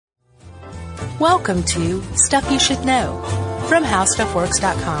Welcome to Stuff You Should Know from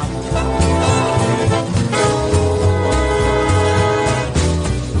HowStuffWorks.com.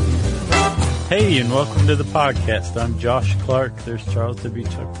 Hey, and welcome to the podcast. I'm Josh Clark. There's Charles W.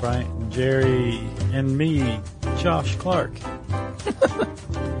 Chuck Bryant, and Jerry, and me, Josh Clark.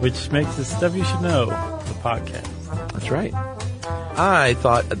 Which makes it Stuff You Should Know, the podcast. That's right. I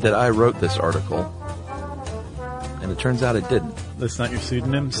thought that I wrote this article, and it turns out it didn't. That's not your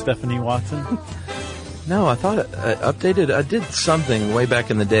pseudonym, Stephanie Watson? No, I thought I updated. I did something way back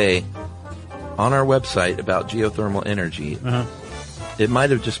in the day on our website about geothermal energy. Uh-huh. It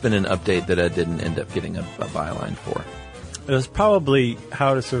might have just been an update that I didn't end up getting a byline for. It was probably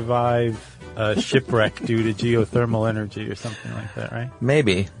how to survive a shipwreck due to geothermal energy or something like that, right?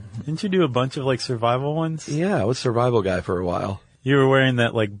 Maybe. Didn't you do a bunch of, survival ones? Yeah, I was a survival guy for a while. You were wearing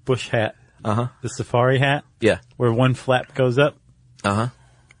that, bush hat. Uh-huh. The safari hat? Yeah. Where one flap goes up? Uh-huh.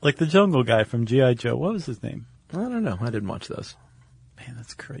 Like the jungle guy from G.I. Joe. What was his name? I don't know. I didn't watch those. Man,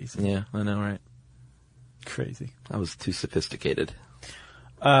 that's crazy. Yeah, I know, right? Crazy. I was too sophisticated.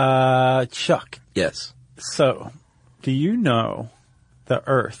 Chuck. Yes. So, do you know the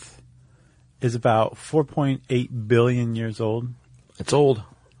Earth is about 4.8 billion years old? It's old.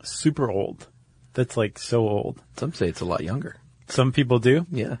 Super old. That's so old. Some say it's a lot younger. Some people do?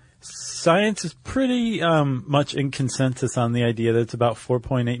 Yeah. Science is pretty much in consensus on the idea that it's about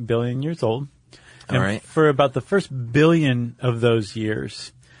 4.8 billion years old. And all right. For about the first billion of those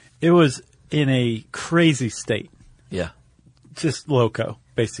years, it was in a crazy state. Yeah. Just loco,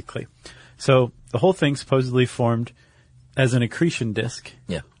 basically. So the whole thing supposedly formed as an accretion disk.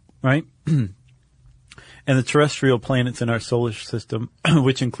 Yeah. Right? And the terrestrial planets in our solar system,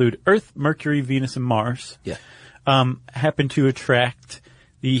 which include Earth, Mercury, Venus, and Mars, Yeah. happen to attract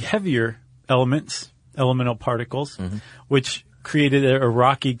the heavier elements, elemental particles, which created a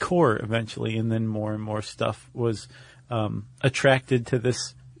rocky core eventually, and then more and more stuff was attracted to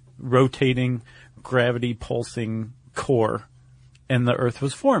this rotating, gravity-pulsing core, and the Earth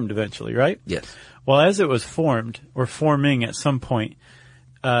was formed eventually, right? Yes. Well, as it was formed, or forming at some point,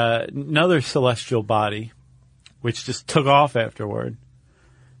 another celestial body, which just took off afterward,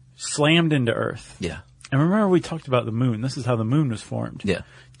 slammed into Earth. Yeah. And remember we talked about the moon. This is how the moon was formed. Yeah.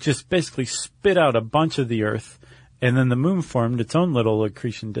 Just basically spit out a bunch of the Earth, and then the moon formed its own little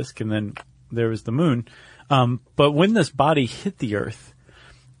accretion disk, and then there was the moon. But when this body hit the Earth,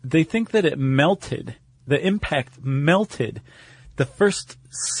 they think that it melted. The impact melted the first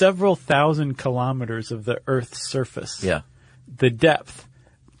several thousand kilometers of the Earth's surface. Yeah. The depth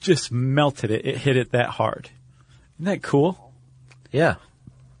just melted it. It hit it that hard. Isn't that cool? Yeah.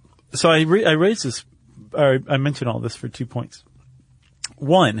 So I raised this, or I mentioned all this for 2 points.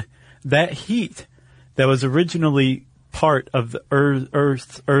 One, that heat that was originally part of the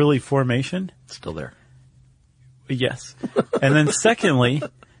Earth's early formation. Still there. Yes. And then secondly,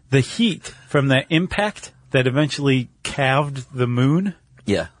 the heat from that impact that eventually calved the moon.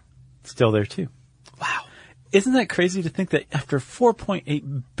 Yeah. Still there too. Wow. Isn't that crazy to think that after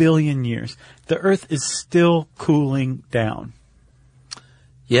 4.8 billion years, the Earth is still cooling down?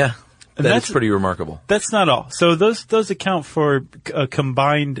 Yeah. And That's pretty remarkable. That's not all. So those account for a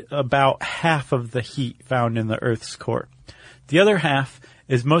combined about half of the heat found in the Earth's core. The other half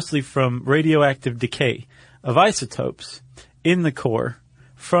is mostly from radioactive decay of isotopes in the core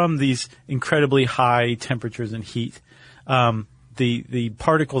from these incredibly high temperatures and heat. The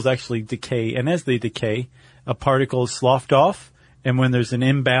particles actually decay, and as they decay, a particle is sloughed off, and when there's an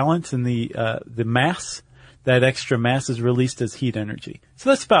imbalance in the mass, that extra mass is released as heat energy. So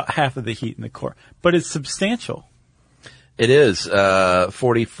that's about half of the heat in the core. But it's substantial. It is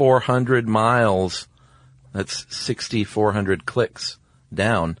 4,400 miles. That's 6,400 clicks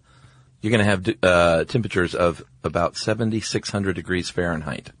down. You're going to have temperatures of about 7,600 degrees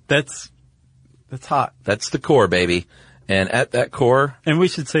Fahrenheit. That's hot. That's the core, baby. And at that core... And we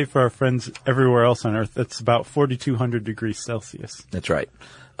should say for our friends everywhere else on Earth, that's about 4,200 degrees Celsius. That's right.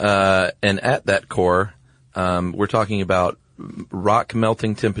 And at that core, we're talking about rock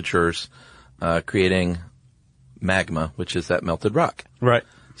melting temperatures creating magma, which is that melted rock. Right.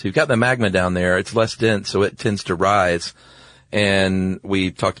 So you've got the magma down there. It's less dense, so it tends to rise. And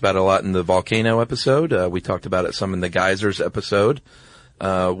we talked about it a lot in the volcano episode. We talked about it some in the geysers episode.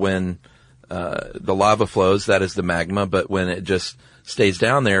 When the lava flows, that is the magma. But when it just stays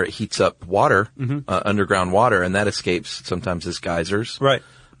down there, it heats up water, underground water, and that escapes sometimes as geysers. Right.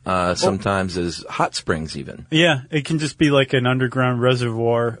 Sometimes as hot springs even. Yeah, it can just be like an underground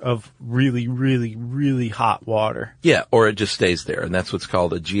reservoir of really, really, really hot water. Yeah, or it just stays there. And that's what's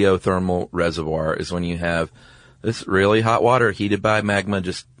called a geothermal reservoir, is when you have This really hot water heated by magma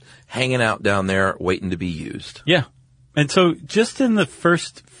just hanging out down there waiting to be used. Yeah. And so just in the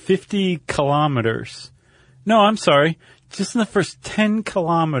first 50 kilometers, no, I'm sorry, just in the first 10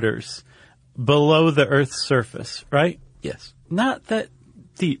 kilometers below the Earth's surface, right? Yes. Not that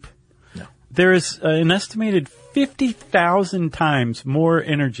deep. No. There is an estimated 50,000 times more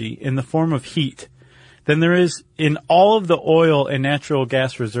energy in the form of heat than there is in all of the oil and natural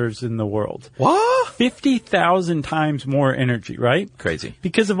gas reserves in the world. What? 50,000 times more energy, right? Crazy.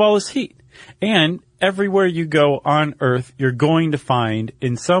 Because of all this heat. And everywhere you go on Earth, you're going to find,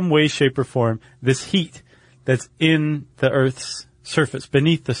 in some way, shape, or form, this heat that's in the Earth's surface,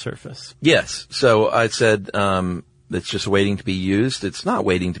 beneath the surface. Yes. So I said it's just waiting to be used. It's not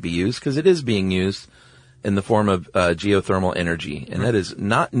waiting to be used because it is being used in the form of geothermal energy, and that is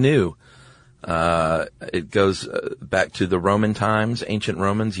not new. It goes back to the Roman times. Ancient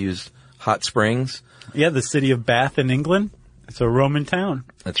Romans used hot springs. Yeah, the city of Bath in England. It's a Roman town.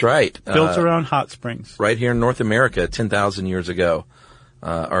 That's right. Built around hot springs. Right here in North America, 10,000 years ago.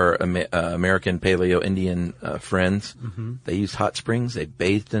 Our American Paleo-Indian friends, they used hot springs. They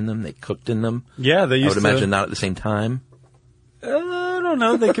bathed in them. They cooked in them. Yeah, they used I would imagine not at the same time. I don't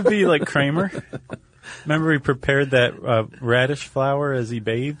know. They could be like Kramer. Remember he prepared that radish flour as he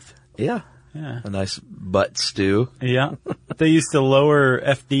bathed? Yeah. Yeah. A nice butt stew. Yeah. They used to lower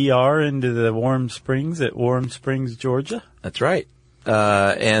FDR into the warm springs at Warm Springs, Georgia. That's right.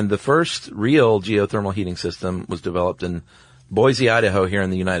 And the first real geothermal heating system was developed in Boise, Idaho, here in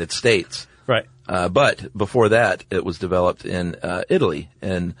the United States. Right. But before that, it was developed in Italy,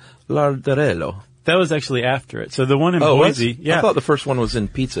 in Larderello. That was actually after it. So the one in Boise, yeah. I thought the first one was in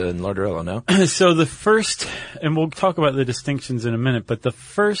Pizza in Larderello, no? So the first, and we'll talk about the distinctions in a minute, but the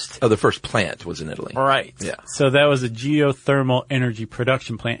first... Oh, the first plant was in Italy. Right. Yeah. So that was a geothermal energy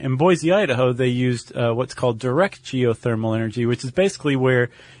production plant. In Boise, Idaho, they used what's called direct geothermal energy, which is basically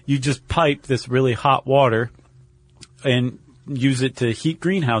where you just pipe this really hot water and use it to heat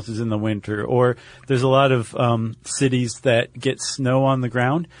greenhouses in the winter. Or there's a lot of cities that get snow on the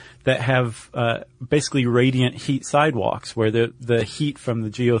ground that have basically radiant heat sidewalks where the heat from the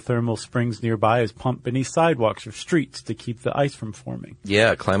geothermal springs nearby is pumped beneath sidewalks or streets to keep the ice from forming.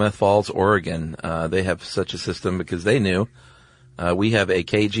 Yeah, Klamath Falls, Oregon. They have such a system because they knew. We have a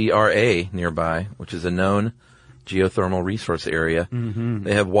KGRA nearby, which is a known geothermal resource area. Mm-hmm.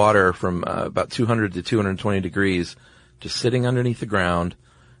 They have water from about 200 to 220 degrees just sitting underneath the ground,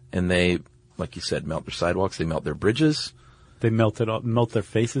 and they, like you said, melt their sidewalks, they melt their bridges. They melt their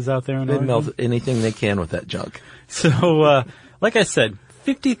faces out there. They melt anything they can with that junk. So, like I said,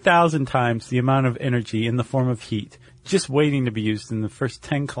 50,000 times the amount of energy in the form of heat just waiting to be used in the first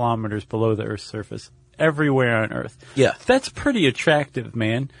 10 kilometers below the Earth's surface, everywhere on Earth. Yeah. That's pretty attractive,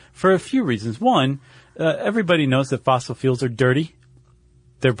 man, for a few reasons. One, everybody knows that fossil fuels are dirty.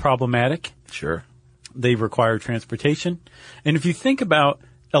 They're problematic. Sure. They require transportation. And if you think about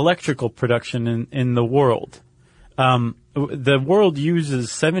electrical production in the world, the world uses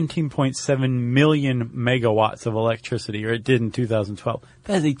 17.7 million megawatts of electricity, or it did in 2012.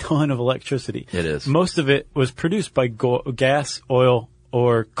 That is a ton of electricity. It is. Most of it was produced by gas, oil,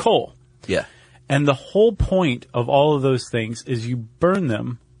 or coal. Yeah. And the whole point of all of those things is you burn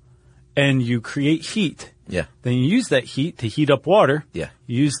them and you create heat. Yeah. Then you use that heat to heat up water. Yeah.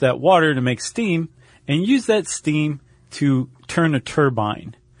 You use that water to make steam, and use that steam to turn a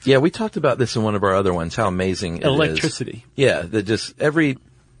turbine. Yeah, we talked about this in one of our other ones, how amazing it is. Electricity. Yeah, that just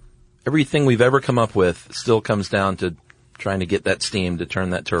everything we've ever come up with still comes down to trying to get that steam to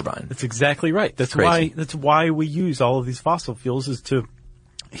turn that turbine. That's exactly right. That's crazy. why we use all of these fossil fuels, is to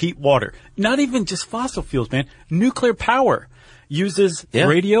heat water. Not even just fossil fuels, man. Nuclear power uses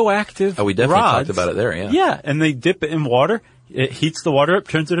radioactive Oh, we definitely rods. talked about it there, yeah. Yeah, and they dip it in water. It heats the water up,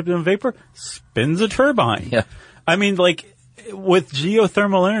 turns it up into vapor, spins a turbine. Yeah. I mean, like, with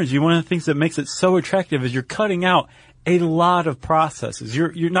geothermal energy, one of the things that makes it so attractive is you're cutting out a lot of processes.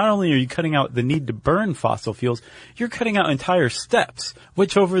 You're not only are you cutting out the need to burn fossil fuels, you're cutting out entire steps,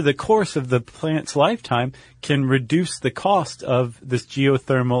 which over the course of the plant's lifetime can reduce the cost of this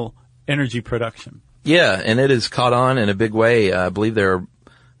geothermal energy production. Yeah, and it has caught on in a big way. I believe there are,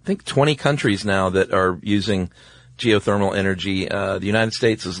 20 countries now that are using geothermal energy. The United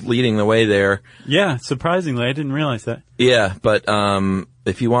States is leading the way there. Yeah, surprisingly, I didn't realize that. Yeah, but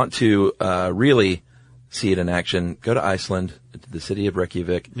if you want to really see it in action, go to Iceland, to the city of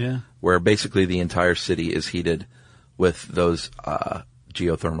Reykjavik, where basically the entire city is heated with those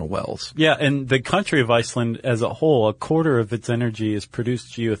geothermal wells. Yeah, and the country of Iceland as a whole, a quarter of its energy is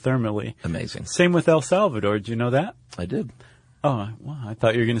produced geothermally. Amazing. Same with El Salvador. Did you know that? I did. Oh, well, I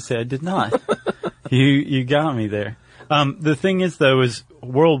thought you were going to say I did not. You got me there. The thing is, though, is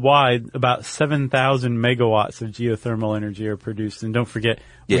worldwide about 7,000 megawatts of geothermal energy are produced, and don't forget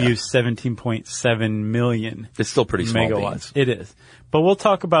we use 17.7 million. It's still pretty small megawatts. beans. It is, but we'll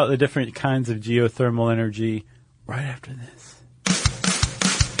talk about the different kinds of geothermal energy right after this.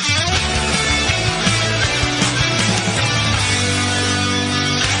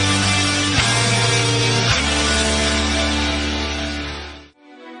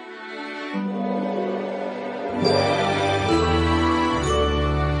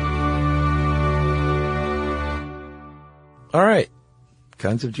 All right.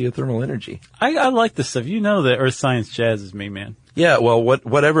 Kinds of geothermal energy. I like this stuff. You know that Earth Science jazzes me, man. Yeah, well,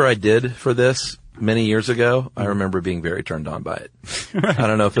 whatever I did for this many years ago, I remember being very turned on by it. Right. I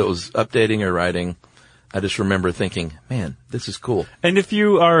don't know if it was updating or writing. I just remember thinking, man, this is cool. And if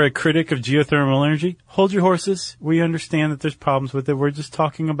you are a critic of geothermal energy, hold your horses. We understand that there's problems with it. We're just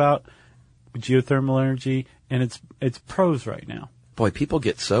talking about geothermal energy and its pros right now. Boy, people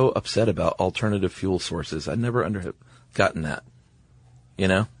get so upset about alternative fuel sources. I never gotten that. You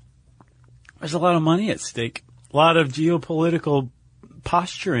know? There's a lot of money at stake. A lot of geopolitical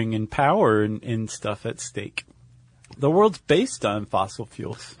posturing and power and stuff at stake. The world's based on fossil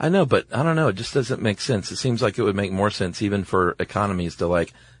fuels. I know, but I don't know. It just doesn't make sense. It seems like it would make more sense even for economies to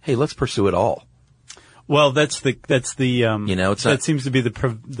like, hey, let's pursue it all. Well, that's the you know, it's that seems to be the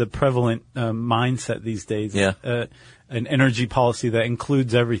prevalent mindset these days. Yeah. An energy policy that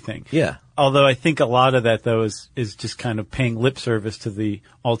includes everything. Yeah. Although I think a lot of that though is just kind of paying lip service to the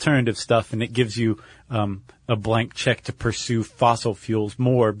alternative stuff, and it gives you a blank check to pursue fossil fuels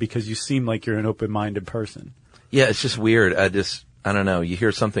more because you seem like you're an open-minded person. Yeah, it's just weird. I don't know. You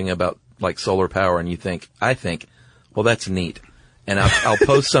hear something about like solar power and I think, well, that's neat. And I'll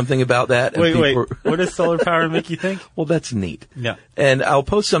post something about that. And wait. What does solar power make you think? Well, that's neat. Yeah. And I'll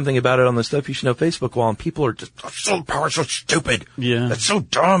post something about it on the Stuff You Should Know Facebook wall, and people are just, solar power is so stupid. Yeah. That's so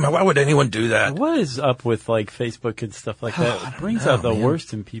dumb. Why would anyone do that? What is up with like Facebook and stuff like that? It brings out the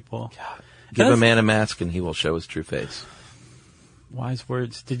worst in people. Give a man a mask and he will show his true face. Wise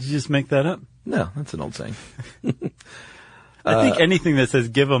words. Did you just make that up? No, that's an old saying. I think anything that says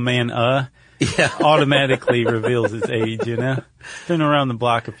give a man automatically reveals its age, you know? Been around the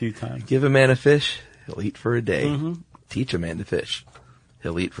block a few times. Give a man a fish, he'll eat for a day. Mm-hmm. Teach a man to fish,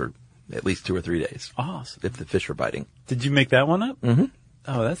 he'll eat for at least 2 or 3 days. Awesome. If the fish are biting. Did you make that one up? Mm-hmm.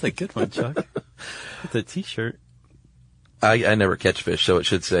 Oh, that's a good one, Chuck. It's a t-shirt. I never catch fish, so it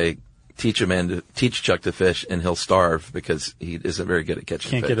should say, teach Chuck to fish and he'll starve because he isn't very good at catching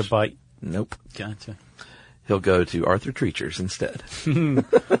fish. Can't get a bite. Nope. Gotcha. He'll go to Arthur Treacher's instead. Man,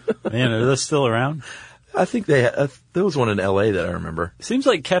 are those still around? I think there was one in L.A. that I remember. Seems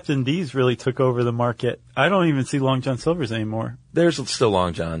like Captain D's really took over the market. I don't even see Long John Silver's anymore. There's still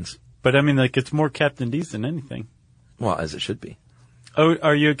Long Johns. But I mean, like, it's more Captain D's than anything. Well, as it should be. Oh,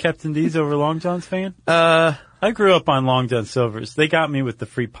 are you a Captain D's over Long John's fan? I grew up on Long John Silver's. They got me with the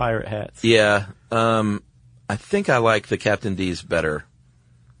free pirate hats. Yeah. I think I like the Captain D's better.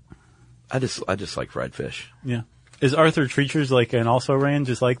 I just like fried fish. Yeah. Is Arthur Treacher's like an also ran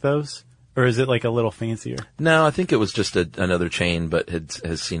just like those? Or is it like a little fancier? No, I think it was just another chain, but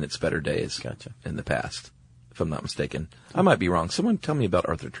has seen its better days. Gotcha. In the past, if I'm not mistaken. I might be wrong. Someone tell me about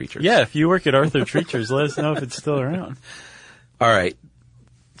Arthur Treacher's. Yeah, if you work at Arthur Treacher's, let us know if it's still around. All right.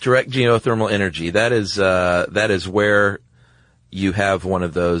 Direct geothermal energy. That is where you have one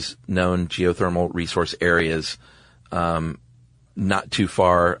of those known geothermal resource areas, not too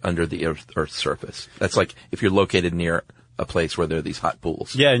far under the Earth's surface. That's like if you're located near a place where there are these hot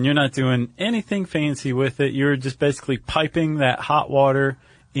pools. Yeah, and you're not doing anything fancy with it. You're just basically piping that hot water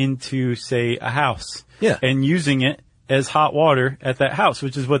into, say, a house. Yeah. And using it as hot water at that house,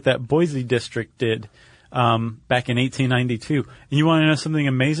 which is what that Boise district did back in 1892. And you want to know something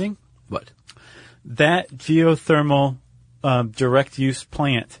amazing? What? That geothermal direct use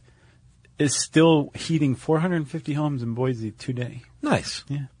plant is still heating 450 homes in Boise today. Nice.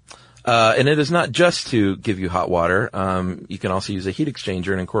 Yeah. And it is not just to give you hot water. You can also use a heat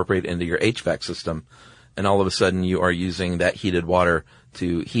exchanger and incorporate it into your HVAC system. And all of a sudden you are using that heated water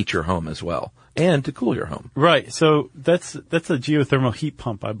to heat your home as well and to cool your home. Right. So that's a geothermal heat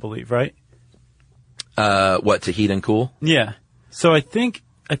pump, I believe, right? What, to heat and cool? Yeah. So I think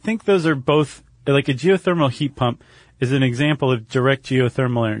those are both, like a geothermal heat pump is an example of direct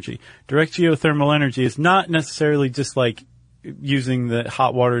geothermal energy. Direct geothermal energy is not necessarily just like using the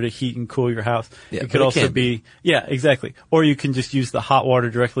hot water to heat and cool your house. Yeah, it could also be, yeah, exactly. Or you can just use the hot water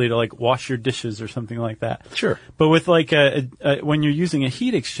directly to like wash your dishes or something like that. Sure. But with like when you're using a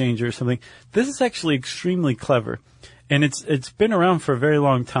heat exchanger or something, this is actually extremely clever. And it's been around for a very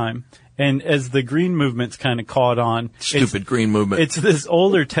long time. And as the green movement's kind of caught on, Stupid green movement. it's this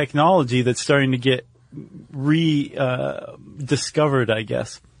older technology that's starting to get discovered, I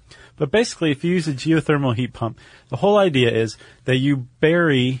guess. But basically, if you use a geothermal heat pump, the whole idea is that you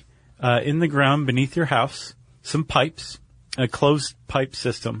bury in the ground beneath your house some pipes, a closed pipe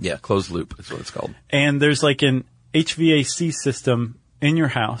system. Yeah, closed loop is what it's called. And there's like an HVAC system in your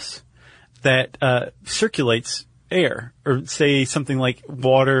house that circulates air, or say something like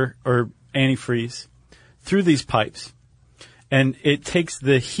water or antifreeze, through these pipes. And it takes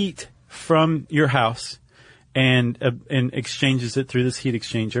the heat from your house and exchanges it through this heat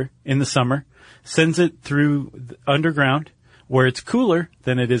exchanger in the summer, sends it through underground where it's cooler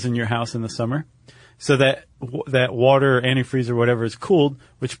than it is in your house in the summer, so that water or antifreeze or whatever is cooled,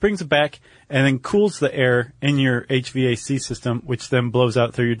 which brings it back and then cools the air in your HVAC system, which then blows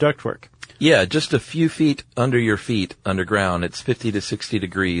out through your ductwork. Yeah, just a few feet under your feet underground. It's 50 to 60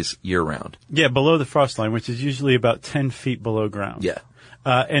 degrees year round. Yeah, below the frost line, which is usually about 10 feet below ground. Yeah.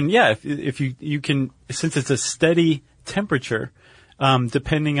 And yeah, if you can, since it's a steady temperature,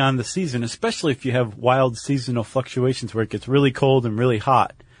 depending on the season, especially if you have wild seasonal fluctuations where it gets really cold and really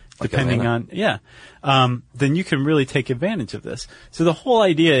hot, Like depending Atlanta. on, then you can really take advantage of this. So the whole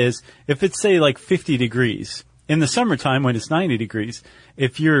idea is, if it's say like 50 degrees, in the summertime when it's 90 degrees,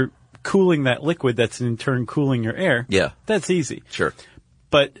 if you're cooling that liquid that's in turn cooling your air, Yeah. that's easy. Sure.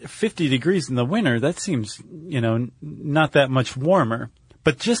 But 50 degrees in the winter, that seems, not that much warmer.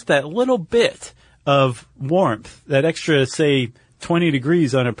 But just that little bit of warmth, that extra, say, 20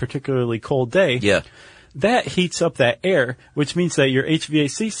 degrees on a particularly cold day, Yeah. that heats up that air, which means that your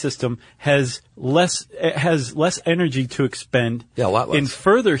HVAC system has less energy to expend Yeah, a lot less. in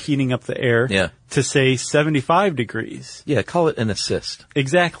further heating up the air Yeah. to, say, 75 degrees. Yeah, call it an assist.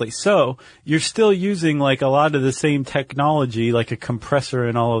 Exactly. So you're still using like a lot of the same technology, like a compressor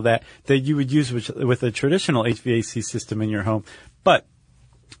and all of that you would use with a traditional HVAC system in your home. But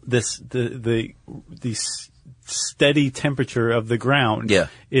the steady temperature of the ground Yeah.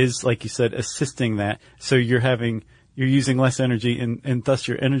 is, like you said, assisting that. So you're using less energy, and thus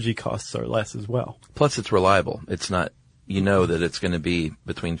your energy costs are less as well. Plus, it's reliable. It's not, that it's going to be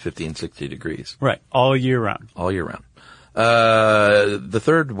between 50 and 60 degrees. Right. All year round. All year round. The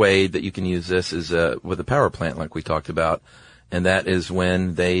third way that you can use this is with a power plant, like we talked about, and that is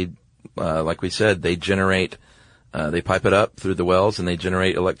when they, like we said, they generate, they pipe it up through the wells and they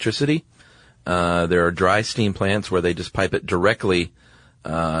generate electricity. There are dry steam plants where they just pipe it directly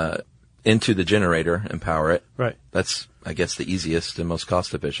into the generator and power it. Right. That's, I guess, the easiest and most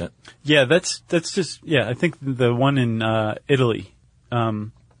cost efficient. Yeah, that's just, I think the one in Italy,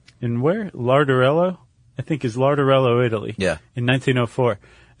 in where? Larderello? I think is Larderello, Italy. Yeah. In 1904.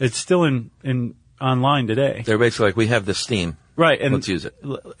 It's still in online today. They're basically like, we have the steam. Right. And Let's use it.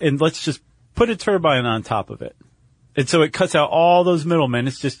 And let's just put a turbine on top of it. And so it cuts out all those middlemen.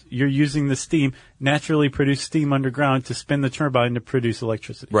 It's just, you're using the steam, naturally produced steam underground to spin the turbine to produce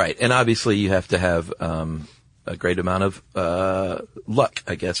electricity. Right. And obviously you have to have a great amount of luck,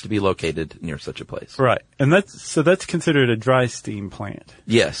 I guess, to be located near such a place. Right. And that's considered a dry steam plant.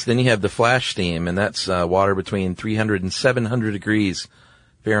 Yes. Then you have the flash steam, and that's water between 300 and 700 degrees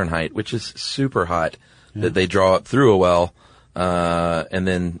Fahrenheit, which is super hot, that they draw up through a well and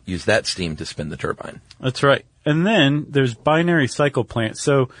then use that steam to spin the turbine. That's right. And then there's binary cycle plants.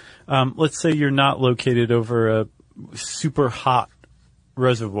 So let's say you're not located over a super hot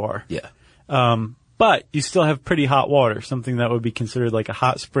reservoir. Yeah. But you still have pretty hot water, something that would be considered like a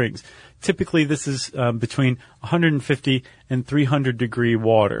hot springs. Typically, this is between 150 and 300 degree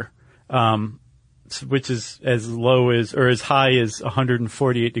water, which is as low as or as high as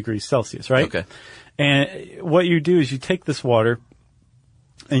 148 degrees Celsius, right? Okay. And what you do is you take this water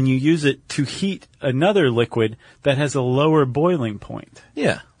and you use it to heat another liquid that has a lower boiling point.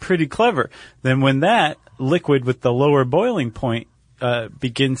 Yeah. Pretty clever. Then when that liquid with the lower boiling point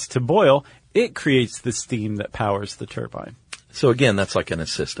begins to boil, it creates the steam that powers the turbine. So again, that's like an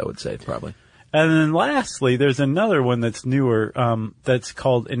assist, I would say, probably. And then lastly, there's another one that's newer, that's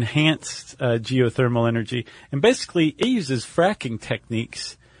called enhanced geothermal energy. And basically, it uses fracking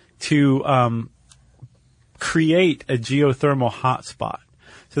techniques to create a geothermal hotspot.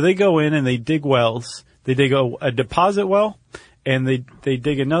 So they go in and they dig wells. They dig a deposit well, and they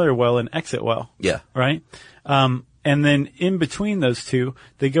dig another well, an exit well. Yeah. Right? And then in between those two,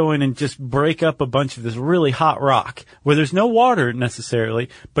 they go in and just break up a bunch of this really hot rock where there's no water necessarily,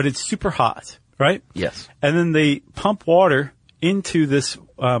 but it's super hot, right? Yes. And then they pump water into this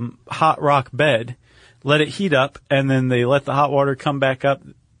hot rock bed, let it heat up, and then they let the hot water come back up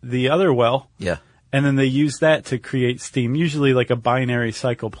the other well. Yeah. And then they use that to create steam, usually like a binary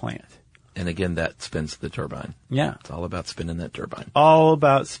cycle plant. And again, that spins the turbine. Yeah. It's all about spinning that turbine. All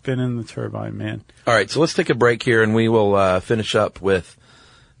about spinning the turbine, man. All right, so let's take a break here, and we will finish up with,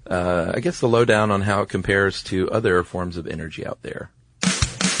 I guess, the lowdown on how it compares to other forms of energy out there.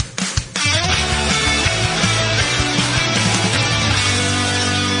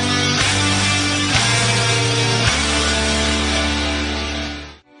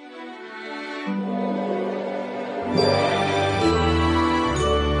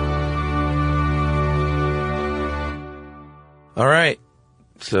 All right,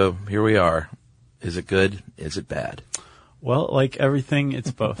 so here we are. Is it good? Is it bad? Well, like everything,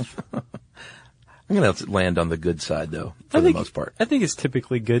 it's both. I'm going to land on the good side, though, for the most part. I think it's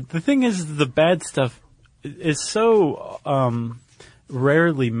typically good. The thing is, the bad stuff is so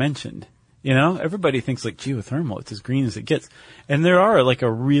rarely mentioned. You know, everybody thinks like geothermal, it's as green as it gets. And there are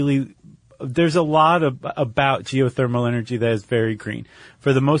there's a lot about geothermal energy that is very green.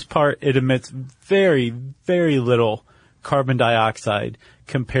 For the most part, it emits very, very little carbon dioxide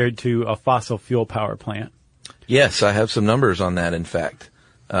compared to a fossil fuel power plant. Yes, I have some numbers on that, in fact.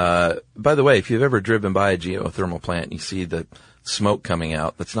 By the way, if you've ever driven by a geothermal plant and you see the smoke coming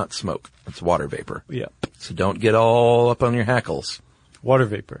out, that's not smoke. That's water vapor. Yeah. So don't get all up on your hackles. Water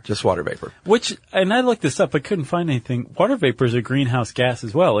vapor. Just water vapor. And I looked this up, I couldn't find anything. Water vapor is a greenhouse gas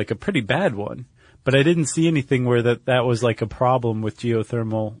as well, like a pretty bad one. But I didn't see anything where that was like a problem with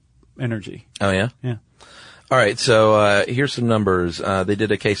geothermal energy. Oh, yeah? Yeah. All right, so here's some numbers. They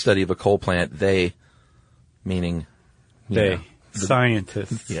did a case study of a coal plant. They, meaning...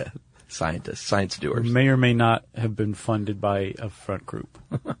 Scientists. Yeah, scientists, science doers. May or may not have been funded by a front group.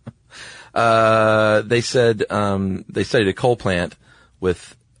 They said they studied a coal plant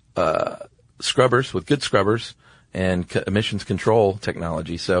with scrubbers, with good scrubbers, and emissions control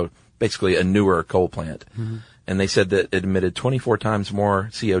technology, so basically a newer coal plant. Mm-hmm. And they said that it emitted 24 times more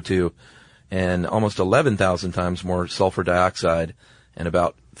CO2 and almost 11,000 times more sulfur dioxide and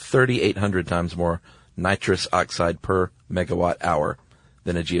about 3,800 times more nitrous oxide per megawatt hour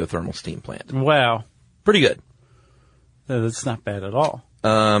than a geothermal steam plant. Wow. Pretty good. That's not bad at all.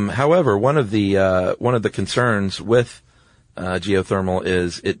 However, one of the concerns with geothermal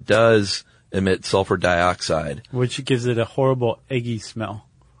is it does emit sulfur dioxide, which gives it a horrible eggy smell.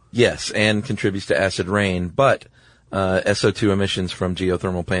 Yes, and contributes to acid rain, but SO2 emissions from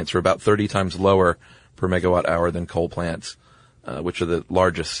geothermal plants are about 30 times lower per megawatt hour than coal plants, which are the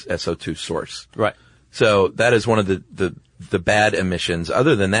largest SO2 source. Right. So that is one of the bad emissions.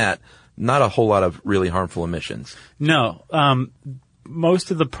 Other than that, not a whole lot of really harmful emissions. No.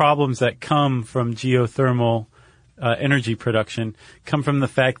 Most of the problems that come from geothermal energy production come from the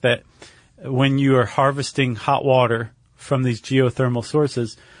fact that when you are harvesting hot water from these geothermal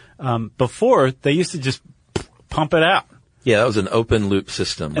sources, before they used to just pump it out. Yeah, that was an open loop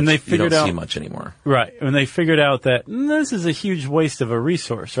system, and they figured you don't out, see much anymore. Right. And they figured out that this is a huge waste of a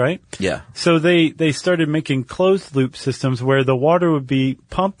resource, right? Yeah. So they started making closed loop systems where the water would be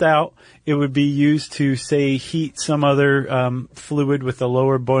pumped out. It would be used to, say, heat some other fluid with a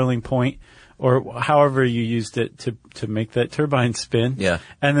lower boiling point, or however you used it to make that turbine spin. Yeah.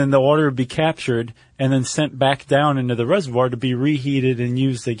 And then the water would be captured and then sent back down into the reservoir to be reheated and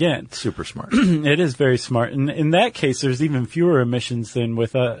used again. Super smart. It is very smart. And in that case, there's even fewer emissions than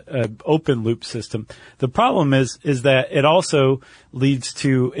with a open loop system. The problem is that it also leads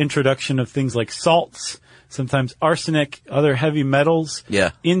to introduction of things like salts, sometimes arsenic, other heavy metals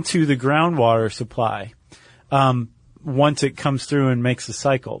into the groundwater supply. Once it comes through and makes a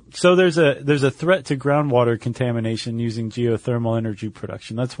cycle. So there's a threat to groundwater contamination using geothermal energy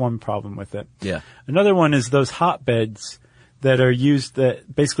production. That's one problem with it. Yeah. Another one is those hotbeds that are used,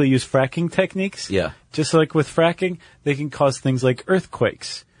 that basically use fracking techniques. Yeah. Just like with fracking, they can cause things like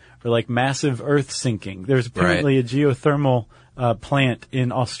earthquakes or like massive earth sinking. There's apparently a geothermal plant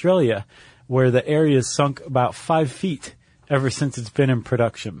in Australia where the area has sunk about 5 feet ever since it's been in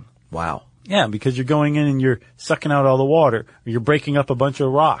production. Wow. Yeah, because you're going in and you're sucking out all the water, or you're breaking up a bunch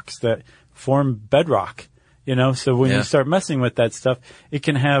of rocks that form bedrock, you know, so when you start messing with that stuff, it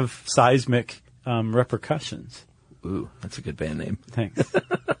can have seismic repercussions. Ooh, that's a good band name. Thanks.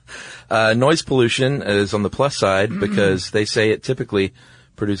 Noise pollution is on the plus side because they say it typically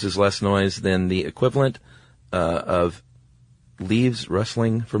produces less noise than the equivalent of leaves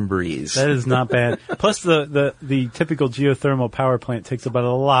rustling from breeze. That is not bad. Plus, the typical geothermal power plant takes about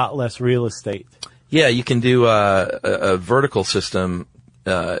a lot less real estate. Yeah, you can do a vertical system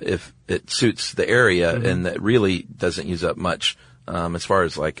if it suits the area, and that really doesn't use up much as far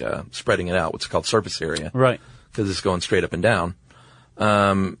as like spreading it out, what's called surface area. Right. Because it's going straight up and down.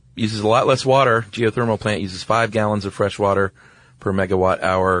 Uses a lot less water. Geothermal plant uses 5 gallons of fresh water per megawatt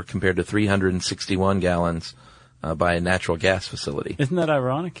hour compared to 361 gallons by a natural gas facility. Isn't that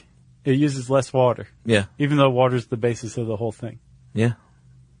ironic? It uses less water. Yeah. Even though water's the basis of the whole thing. Yeah.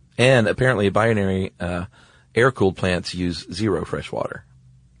 And apparently binary air-cooled plants use zero fresh water.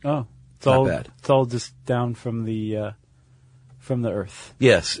 Oh. It's Not all bad. It's all just down from the earth.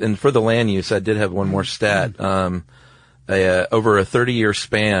 Yes, and for the land use, I did have one more stat. Over a 30-year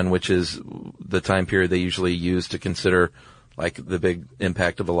span, which is the time period they usually use to consider like the big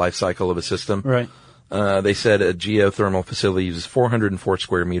impact of the life cycle of a system. Right. They said a geothermal facility uses 404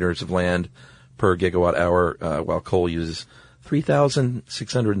 square meters of land per gigawatt hour, while coal uses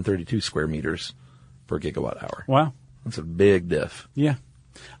 3,632 square meters per gigawatt hour. Wow. That's a big diff. Yeah.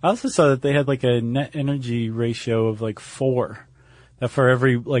 I also saw that they had like a net energy ratio of like 4. That for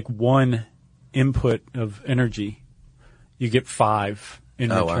every like 1 input of energy, you get 5 in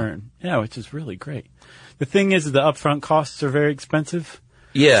return. Wow. Yeah, which is really great. The thing is, the upfront costs are very expensive.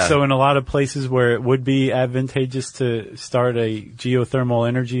 Yeah. So in a lot of places where it would be advantageous to start a geothermal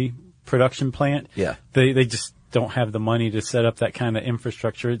energy production plant, yeah, they just don't have the money to set up that kind of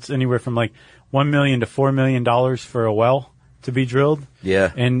infrastructure. It's anywhere from like $1 million to $4 million for a well to be drilled.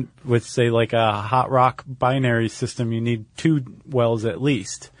 Yeah. And with, say, like a hot rock binary system, you need 2 wells at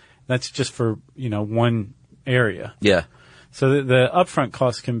least. That's just for, one area. Yeah. So the upfront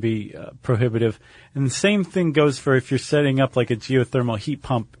cost can be prohibitive. And the same thing goes for if you're setting up like a geothermal heat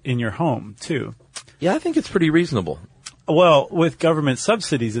pump in your home, too. Yeah, I think it's pretty reasonable. Well, with government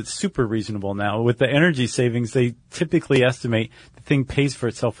subsidies, it's super reasonable now. With the energy savings, they typically estimate the thing pays for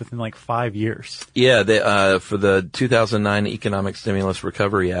itself within like 5 years. Yeah, they, for the 2009 Economic Stimulus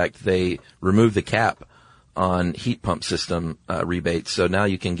Recovery Act, they removed the cap on heat pump system rebates. So now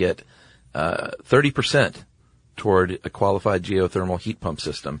you can get 30% toward a qualified geothermal heat pump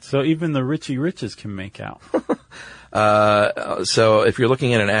system. So even the richy riches can make out. So if you're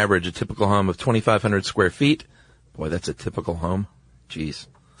looking at an average, a typical home of 2,500 square feet, boy, that's a typical home. Jeez.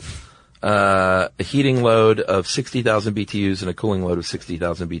 A heating load of 60,000 BTUs and a cooling load of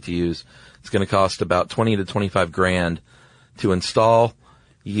 60,000 BTUs. It's going to cost about 20 to 25 grand to install.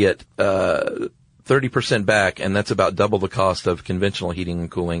 You get 30% back, and that's about double the cost of conventional heating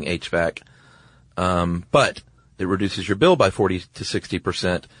and cooling HVAC. But it reduces your bill by 40 to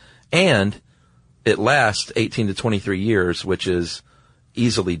 60%, and it lasts 18 to 23 years, which is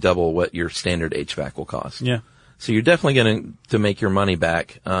easily double what your standard HVAC will cost. Yeah. So you're definitely going to make your money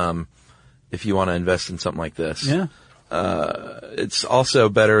back if you want to invest in something like this. Yeah. It's also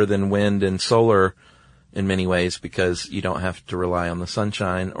better than wind and solar in many ways because you don't have to rely on the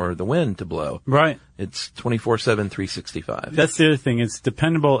sunshine or the wind to blow. Right. It's 24/7, 365. That's the other thing. It's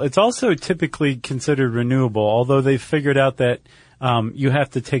dependable. It's also typically considered renewable, although they've figured out that you have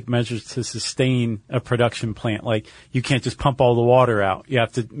to take measures to sustain a production plant. Like, you can't just pump all the water out. You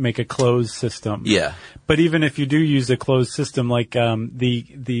have to make a closed system. Yeah. But even if you do use a closed system, like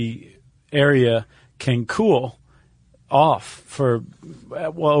the area can cool off for,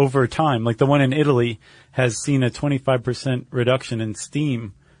 well, over time. Like the one in Italy has seen a 25% reduction in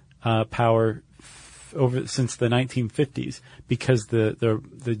steam power since the 1950s because the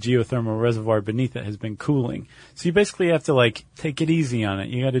geothermal reservoir beneath it has been cooling. So you basically have to like take it easy on it.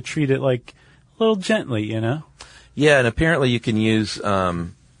 You got to treat it like a little gently, Yeah, and apparently you can use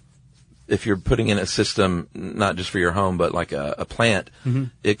if you're putting in a system not just for your home but like a plant,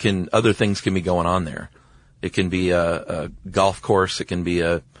 mm-hmm. Other things can be going on there. It can be a golf course. It can be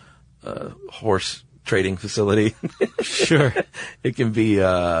a horse trading facility. Sure. It can be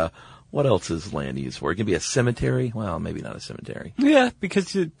what else is land used for? It can be a cemetery. Well, maybe not a cemetery. Yeah,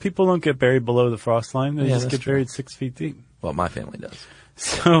 because people don't get buried below the frost line. They just get buried 6 feet deep. Well, my family does.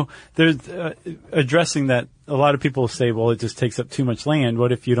 So there's addressing that. A lot of people say, well, it just takes up too much land.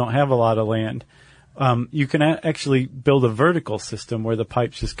 What if you don't have a lot of land? You can actually build a vertical system where the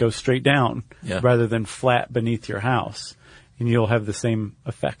pipes just go straight down rather than flat beneath your house, and you'll have the same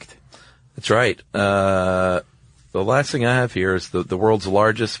effect. That's right. The last thing I have here is the world's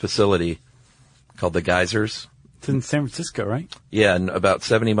largest facility called the Geysers. It's in San Francisco, right? Yeah, and about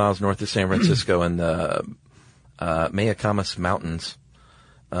 70 miles north of San Francisco in the Mayacamas Mountains.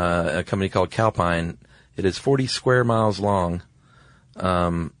 A company called Calpine. It is 40 square miles long,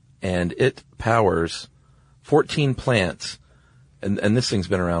 and it powers 14 plants. And this thing's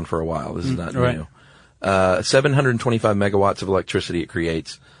been around for a while. This is not new. 725 megawatts of electricity it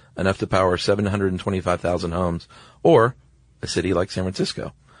creates, enough to power 725,000 homes, or a city like San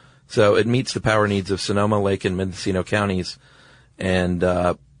Francisco. So it meets the power needs of Sonoma, Lake, and Mendocino counties, and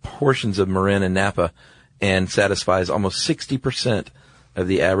portions of Marin and Napa, and satisfies almost 60% of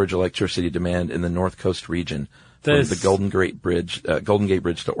the average electricity demand in the North Coast region from the Golden Gate Bridge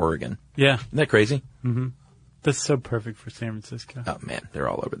to Oregon. Yeah. Isn't that crazy? Mm-hmm. That's so perfect for San Francisco. Oh man, they're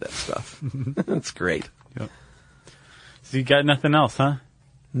all over that stuff. That's great. Yep. So you got nothing else, huh?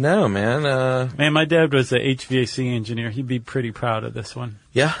 No, man. Man, my dad was an HVAC engineer. He'd be pretty proud of this one.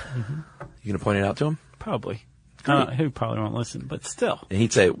 Yeah? Mm-hmm. You gonna point it out to him? Probably. He probably won't listen, but still. And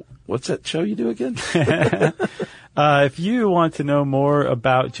he'd say, what's that show you do again? If you want to know more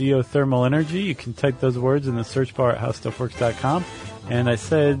about geothermal energy, you can type those words in the search bar at howstuffworks.com. And I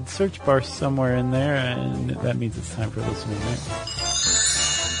said search bar somewhere in there, and that means it's time for listening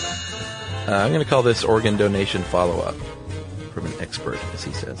now. I'm going to call this organ donation follow-up from an expert, as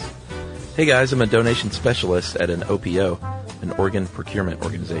he says. Hey guys, I'm a donation specialist at an OPO, an organ procurement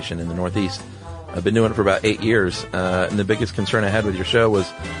organization in the Northeast. I've been doing it for about 8 years, and the biggest concern I had with your show was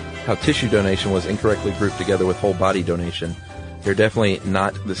how tissue donation was incorrectly grouped together with whole body donation. They're definitely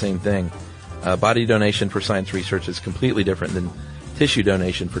not the same thing. Body donation for science research is completely different than tissue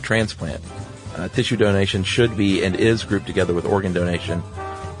donation for transplant. Tissue donation should be and is grouped together with organ donation.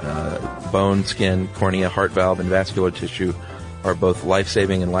 Bone, skin, cornea, heart valve, and vascular tissue are both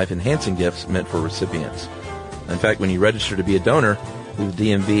life-saving and life-enhancing gifts meant for recipients. In fact, when you register to be a donor with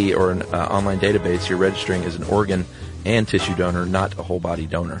the DMV or an online database, you're registering as an organ and tissue donor, not a whole-body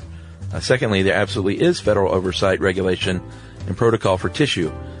donor. Secondly, there absolutely is federal oversight, regulation, and protocol for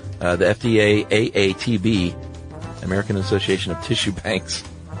tissue. The FDA AATB, American Association of Tissue Banks.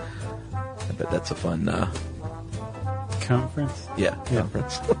 I bet that's a fun Conference? Yeah.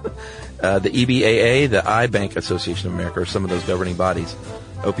 Conference. The EBAA, the Eye Bank Association of America, are some of those governing bodies.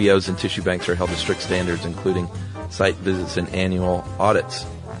 OPOs and tissue banks are held to strict standards, including site visits and annual audits.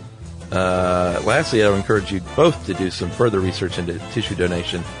 Lastly, I would encourage you both to do some further research into tissue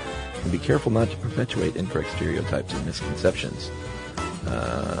donation and be careful not to perpetuate incorrect stereotypes and misconceptions.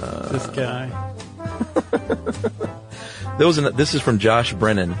 This guy. This is from Josh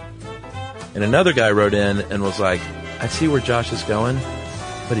Brennan. And another guy wrote in and was like, I see where Josh is going,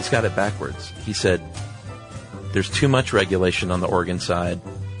 but he's got it backwards. He said, there's too much regulation on the organ side.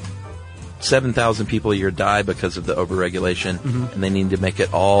 7,000 people a year die because of the overregulation, and they need to make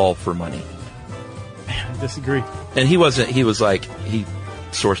it all for money. I disagree. And he was like, he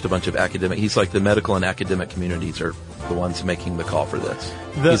sourced a bunch of he's like the medical and academic communities are the ones making the call for this.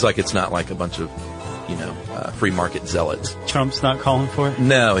 He's like, it's not like a bunch of, free market zealots. Trump's not calling for it?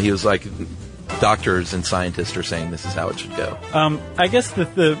 No, he was like, doctors and scientists are saying this is how it should go. I guess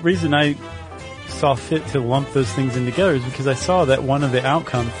the reason I saw fit to lump those things in together is because I saw that one of the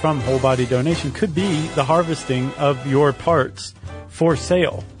outcomes from whole body donation could be the harvesting of your parts for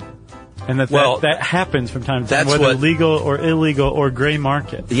sale. And that happens from time to time, whether legal or illegal or gray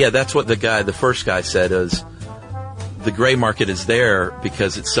market. Yeah, that's what the first guy said is the gray market is there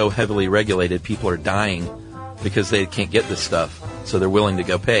because it's so heavily regulated. People are dying because they can't get this stuff. So they're willing to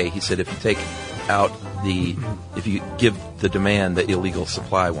go pay. He said if you take out if you give the demand, the illegal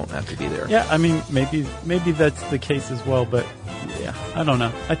supply won't have to be there. Yeah, I mean, maybe that's the case as well, but yeah, I don't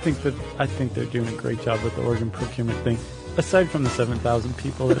know. I think they're doing a great job with the organ procurement thing, aside from the 7,000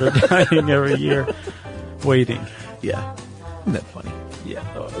 people that are dying every year waiting. Yeah. Isn't that funny? Yeah.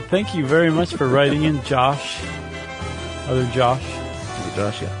 Thank you very much for writing in, Josh. Other Josh.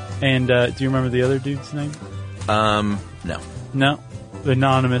 Josh, yeah. And do you remember the other dude's name? No. No. The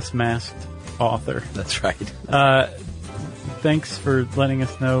anonymous masked author. That's right. Thanks for letting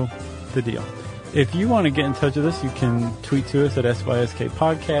us know the deal. If you want to get in touch with us, you can tweet to us at SYSK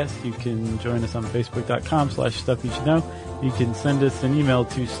Podcast. You can join us on Facebook.com/Stuff You Should Know. You can send us an email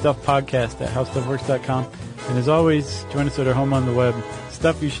to stuffpodcast@howstuffworks.com. And as always, join us at our home on the web,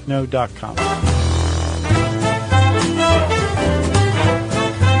 stuffyoushouldknow.com.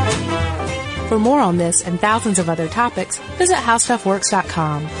 For more on this and thousands of other topics, visit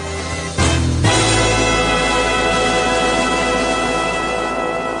howstuffworks.com.